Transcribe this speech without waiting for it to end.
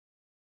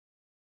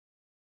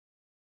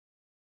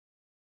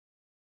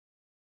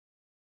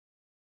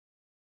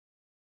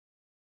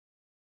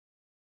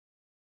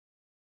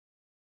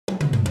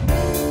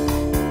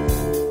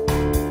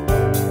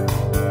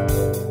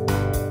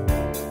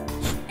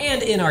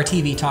in our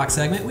TV talk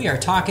segment, we are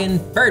talking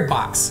Bird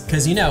Box.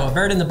 Because you know, a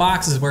bird in the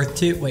box is worth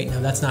two. Wait,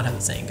 no, that's not how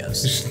the saying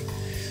goes.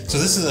 So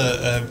this is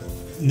a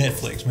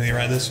Netflix movie,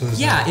 right? This was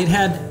yeah, it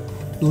had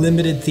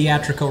limited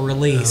theatrical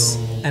release,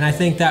 and I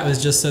think that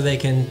was just so they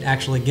can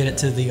actually get it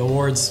to the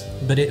awards.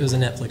 But it was a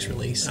Netflix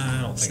release.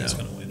 I don't think it's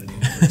going to win any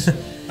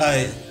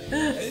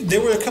awards.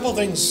 There were a couple of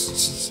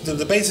things.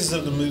 The basis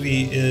of the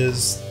movie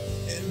is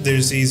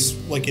there's these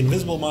like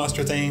invisible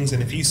monster things,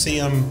 and if you see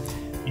them,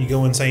 you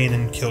go insane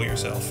and kill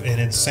yourself. And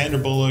it's Sandra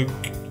Bullock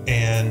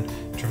and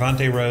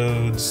Trevante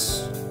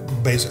Rhodes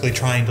basically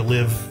trying to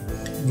live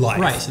life.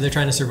 Right, so they're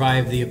trying to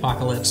survive the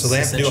apocalypse. So they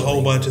have to do a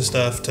whole bunch of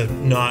stuff to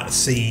not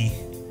see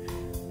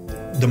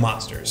the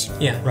monsters.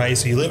 Yeah. Right?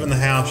 So you live in the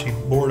house, you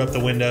board up the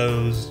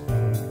windows,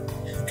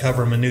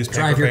 cover them in newspaper.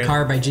 Drive your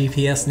car by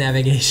GPS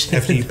navigation.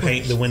 After you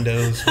paint the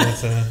windows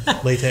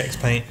with latex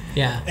paint.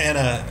 Yeah. And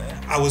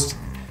I always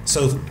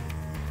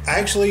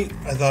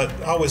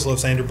loved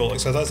Sandra Bullock.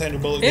 So I thought Sandra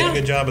Bullock did a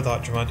good job. I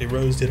thought Trevante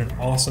Rhodes did an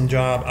awesome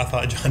job. I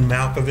thought John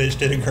Malkovich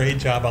did a great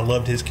job. I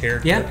loved his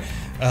character. Yeah.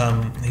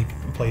 He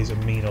plays a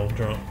mean old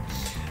drunk.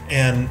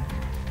 And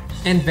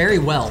very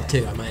well,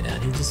 too, I might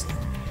add.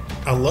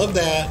 I love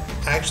that.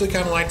 I actually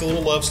kind of liked the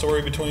little love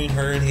story between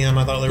her and him.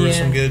 I thought there was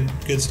some good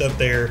stuff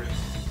there.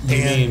 You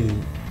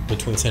mean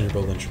between Sandra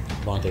Bullock and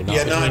Trevante?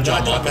 Not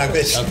John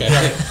Malkovich. Okay.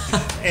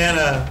 Right.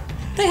 And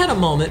they had a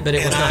moment, but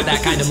it was not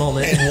that kind of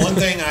moment. And one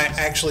thing I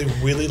actually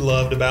really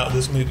loved about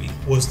this movie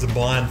was the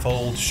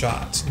blindfold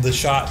shots. The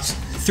shots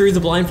through the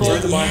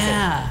blindfold.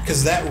 Yeah.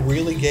 Because that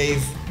really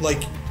gave,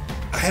 like,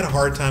 I had a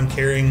hard time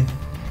caring.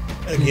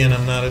 Again,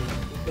 I'm not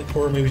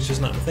horror movies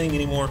just not a thing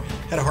anymore.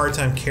 Had a hard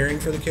time caring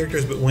for the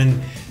characters, but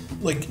when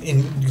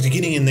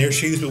getting in their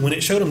shoes, but when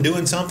it showed them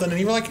doing something and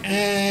you were like,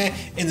 and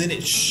then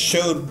it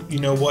showed,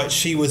 what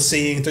she was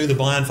seeing through the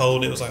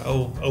blindfold, it was like,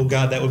 oh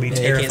God, that would be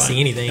terrifying. You can't see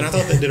anything. And I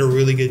thought they did a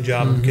really good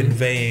job of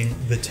conveying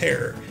the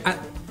terror.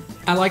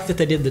 I like that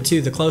they did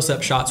the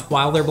close-up shots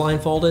while they're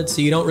blindfolded,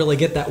 so you don't really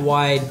get that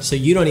wide, so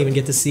you don't even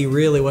get to see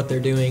really what they're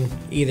doing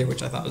either,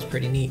 which I thought was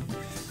pretty neat.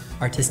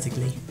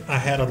 Artistically. I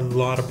had a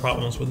lot of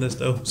problems with this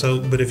though.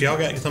 But if y'all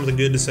got something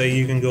good to say,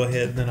 you can go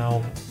ahead. Then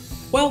I'll.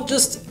 Well,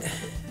 just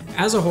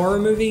as a horror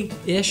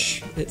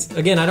movie-ish, it's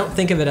again, I don't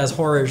think of it as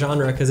horror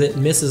genre because it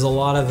misses a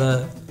lot of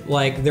the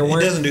It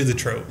doesn't do the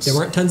tropes. There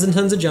weren't tons and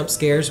tons of jump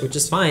scares, which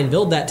is fine.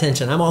 Build that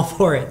tension. I'm all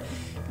for it.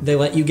 They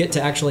let you get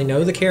to actually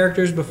know the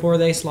characters before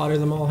they slaughter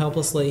them all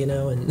helplessly,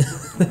 and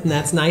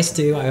that's nice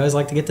too. I always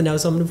like to get to know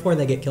someone before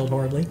they get killed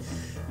horribly.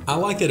 I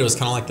like that it was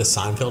kind of like the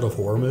Seinfeld of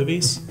horror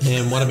movies.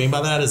 And what I mean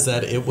by that is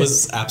that it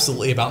was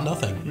absolutely about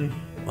nothing.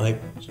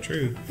 It's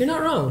true. You're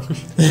not wrong.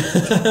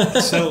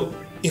 So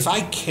if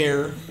I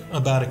care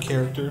about a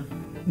character,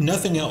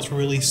 nothing else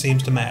really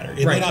seems to matter.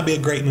 It may not be a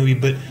great movie,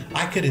 but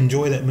I could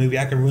enjoy that movie.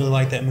 I could really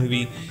like that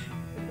movie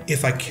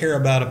if I care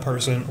about a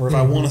person or if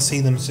I want to see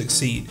them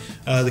succeed.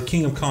 The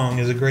King of Kong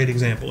is a great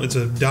example. It's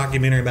a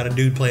documentary about a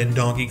dude playing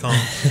Donkey Kong,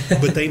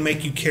 but they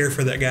make you care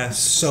for that guy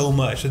so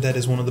much that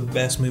is one of the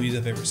best movies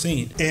I've ever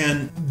seen.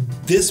 And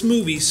this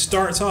movie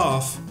starts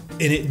off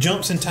and it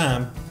jumps in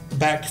time,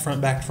 back to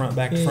front, back to front,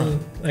 back to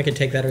front. I could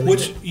take that or leave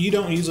Which it. you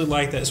don't usually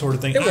like that sort of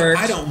thing. It works.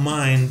 I don't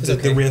mind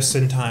the rifts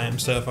in time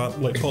stuff,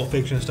 like Pulp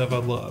Fiction stuff. I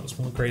love. It's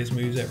one of the greatest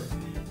movies ever.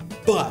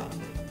 But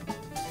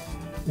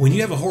when you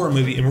have a horror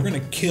movie and we're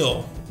going to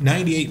kill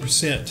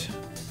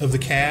 98% of the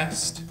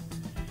cast,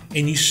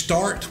 and you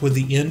start with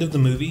the end of the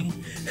movie,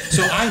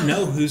 so I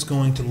know who's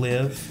going to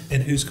live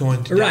and who's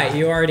going to die. Right,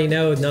 you already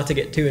know not to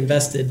get too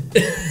invested.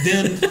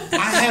 Then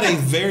I had a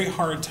very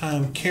hard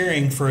time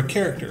caring for a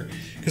character,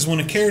 because when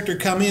a character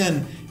come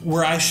in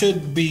where I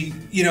should be,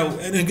 in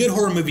a good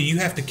horror movie, you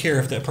have to care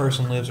if that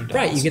person lives or dies.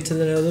 Right, you get to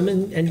know them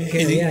and you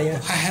care. Yeah.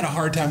 I had a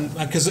hard time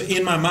because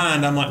in my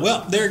mind I'm like,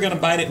 well, they're gonna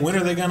bite it. When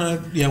are they gonna?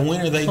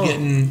 When are they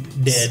getting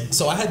dead?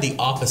 So I had the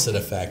opposite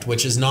effect,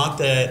 which is not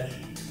that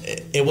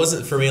it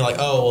wasn't for me like,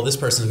 oh, well, this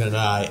person's gonna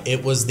die.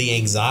 It was the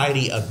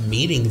anxiety of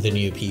meeting the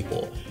new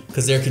people,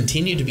 because there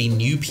continue to be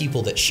new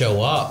people that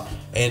show up,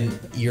 and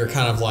you're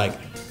kind of like,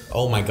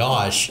 oh my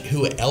gosh,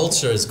 who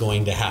else is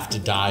going to have to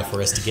die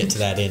for us to get to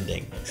that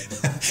ending?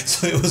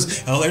 So it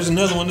was, there's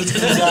another one that's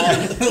going to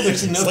die.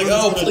 There's another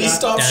one please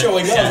stop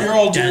showing up. You're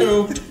all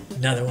doomed.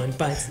 Another one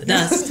bites the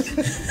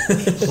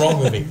dust.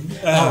 Wrong movie.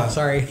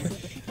 Sorry.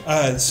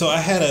 So I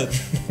had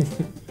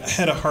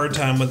a hard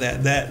time with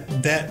that.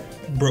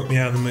 That broke me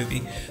out of the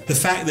movie. The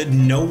fact that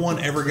no one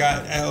ever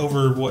got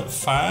over,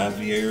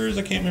 5 years?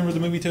 I can't remember the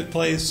movie took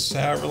place,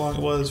 however long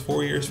it was,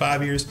 4 years,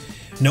 5 years.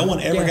 No one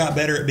ever got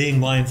better at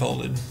being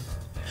blindfolded.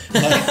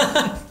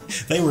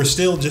 They were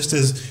still just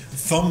as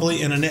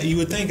fumbly in a net. You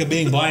would think of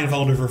being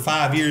blindfolded for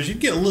 5 years, you'd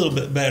get a little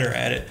bit better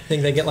at it. I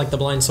think they get like the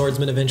blind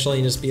swordsman eventually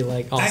and just be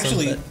like awesome.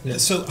 Actually,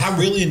 so I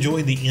really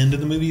enjoyed the end of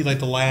the movie, like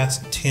the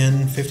last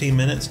 10, 15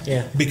 minutes.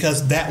 Yeah.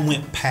 Because that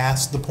went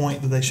past the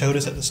point that they showed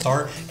us at the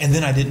start, and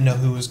then I didn't know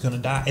who was going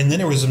to die. And then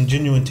there was some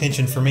genuine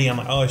tension for me. I'm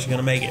like, oh, is she going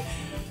to make it?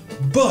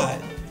 But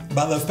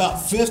by the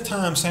about fifth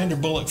time Sandra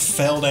Bullock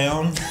fell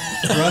down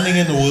running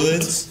in the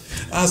woods,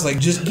 I was like,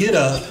 just get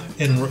up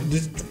and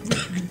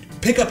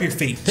pick up your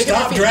feet. Pick up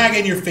Stop your feet.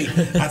 dragging your feet.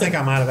 I think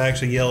I might have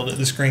actually yelled at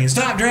the screen,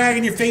 stop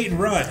dragging your feet and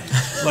run.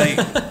 Like,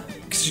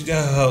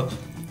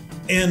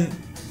 and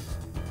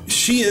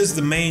she is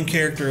the main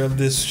character of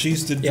this.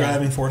 She's the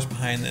driving force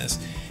behind this.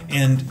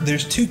 And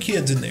there's 2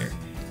 kids in there.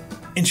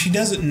 And she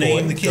doesn't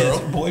name the kids.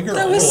 Boy, girl.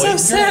 That was boy, so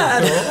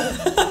sad.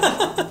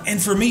 Girl.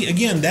 And for me,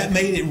 again, that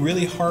made it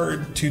really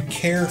hard to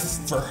care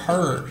for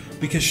her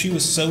because she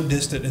was so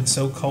distant and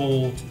so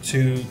cold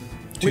to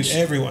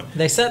everyone.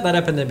 They set that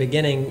up in the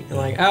beginning,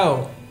 like,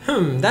 oh,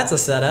 that's a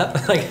setup.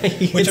 Like,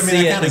 Which, I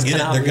mean, I kind of get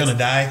it. They're going to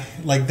die.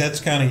 Like, that's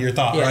kind of your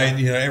thought, right?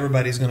 You know,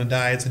 everybody's going to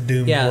die. It's a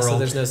doomed world. So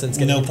there's no sense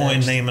getting no point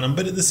in naming them.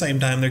 But at the same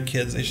time, they're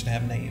kids. They should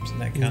have names.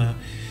 And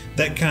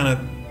that kind of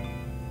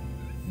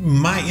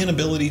my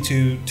inability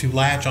to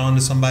latch on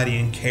to somebody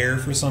and care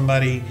for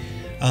somebody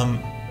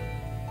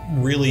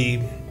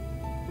really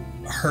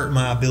hurt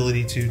my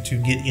ability to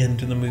get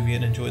into the movie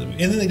and enjoy the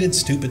movie. And then they did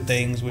stupid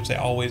things, which they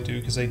always do,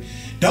 because they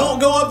don't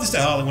go up the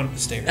stairs. Oh, they went up the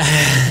stairs.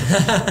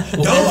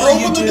 Don't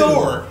open the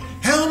door.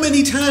 How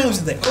many times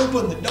did they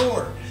open the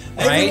door?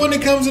 Everyone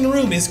that comes in the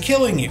room is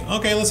killing you.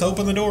 Okay, let's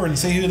open the door and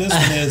see who this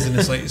one is. And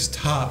it's like,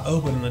 stop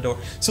opening the door.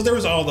 So there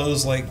was all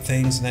those like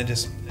things, and I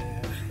just...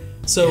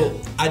 So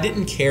I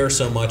didn't care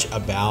so much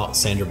about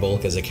Sandra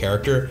Bullock as a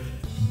character,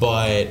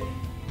 but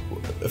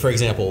for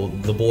example,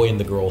 the boy and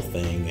the girl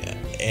thing,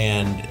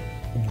 and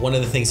one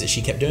of the things that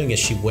she kept doing is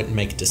she wouldn't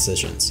make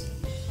decisions.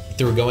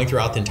 They were going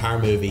throughout the entire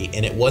movie,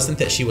 and it wasn't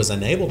that she was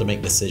unable to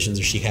make decisions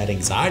or she had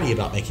anxiety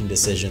about making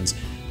decisions,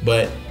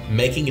 but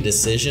making a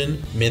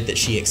decision meant that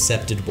she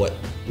accepted what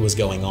was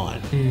going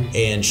on,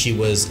 and she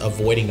was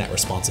avoiding that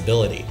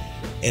responsibility.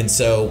 And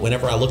so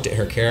whenever I looked at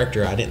her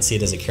character, I didn't see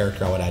it as a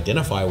character I would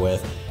identify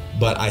with,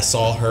 but I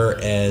saw her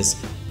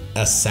as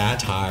a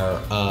satire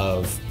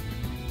of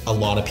a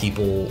lot of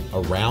people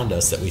around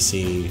us that we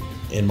see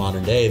in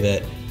modern day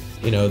that,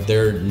 you know,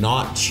 they're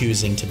not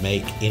choosing to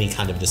make any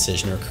kind of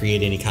decision or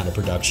create any kind of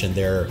production.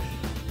 They're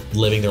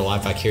living their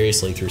life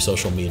vicariously through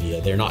social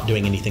media. They're not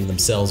doing anything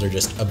themselves. They're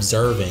just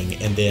observing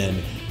and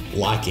then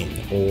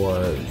liking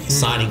or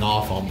signing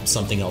off on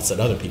something else that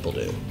other people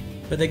do.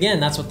 But again,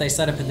 that's what they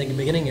set up in the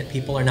beginning, that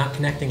people are not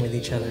connecting with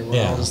each other.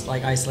 We're all just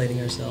like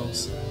isolating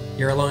ourselves.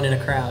 You're alone in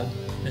a crowd.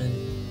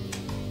 And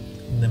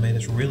they made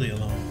us really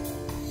alone.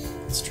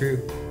 It's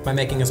true. By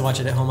making us watch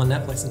it at home on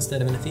Netflix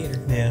instead of in a theater.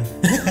 Yeah.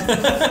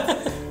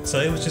 So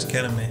it was just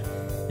kind of meh.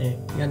 Yeah. You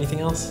got anything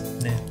else?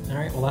 Nah. All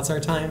right. Well, that's our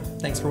time.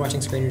 Thanks for watching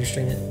Screen It or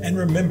Stream It. And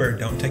remember,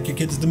 don't take your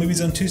kids to the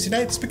movies on Tuesday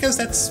nights because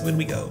that's when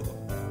we go.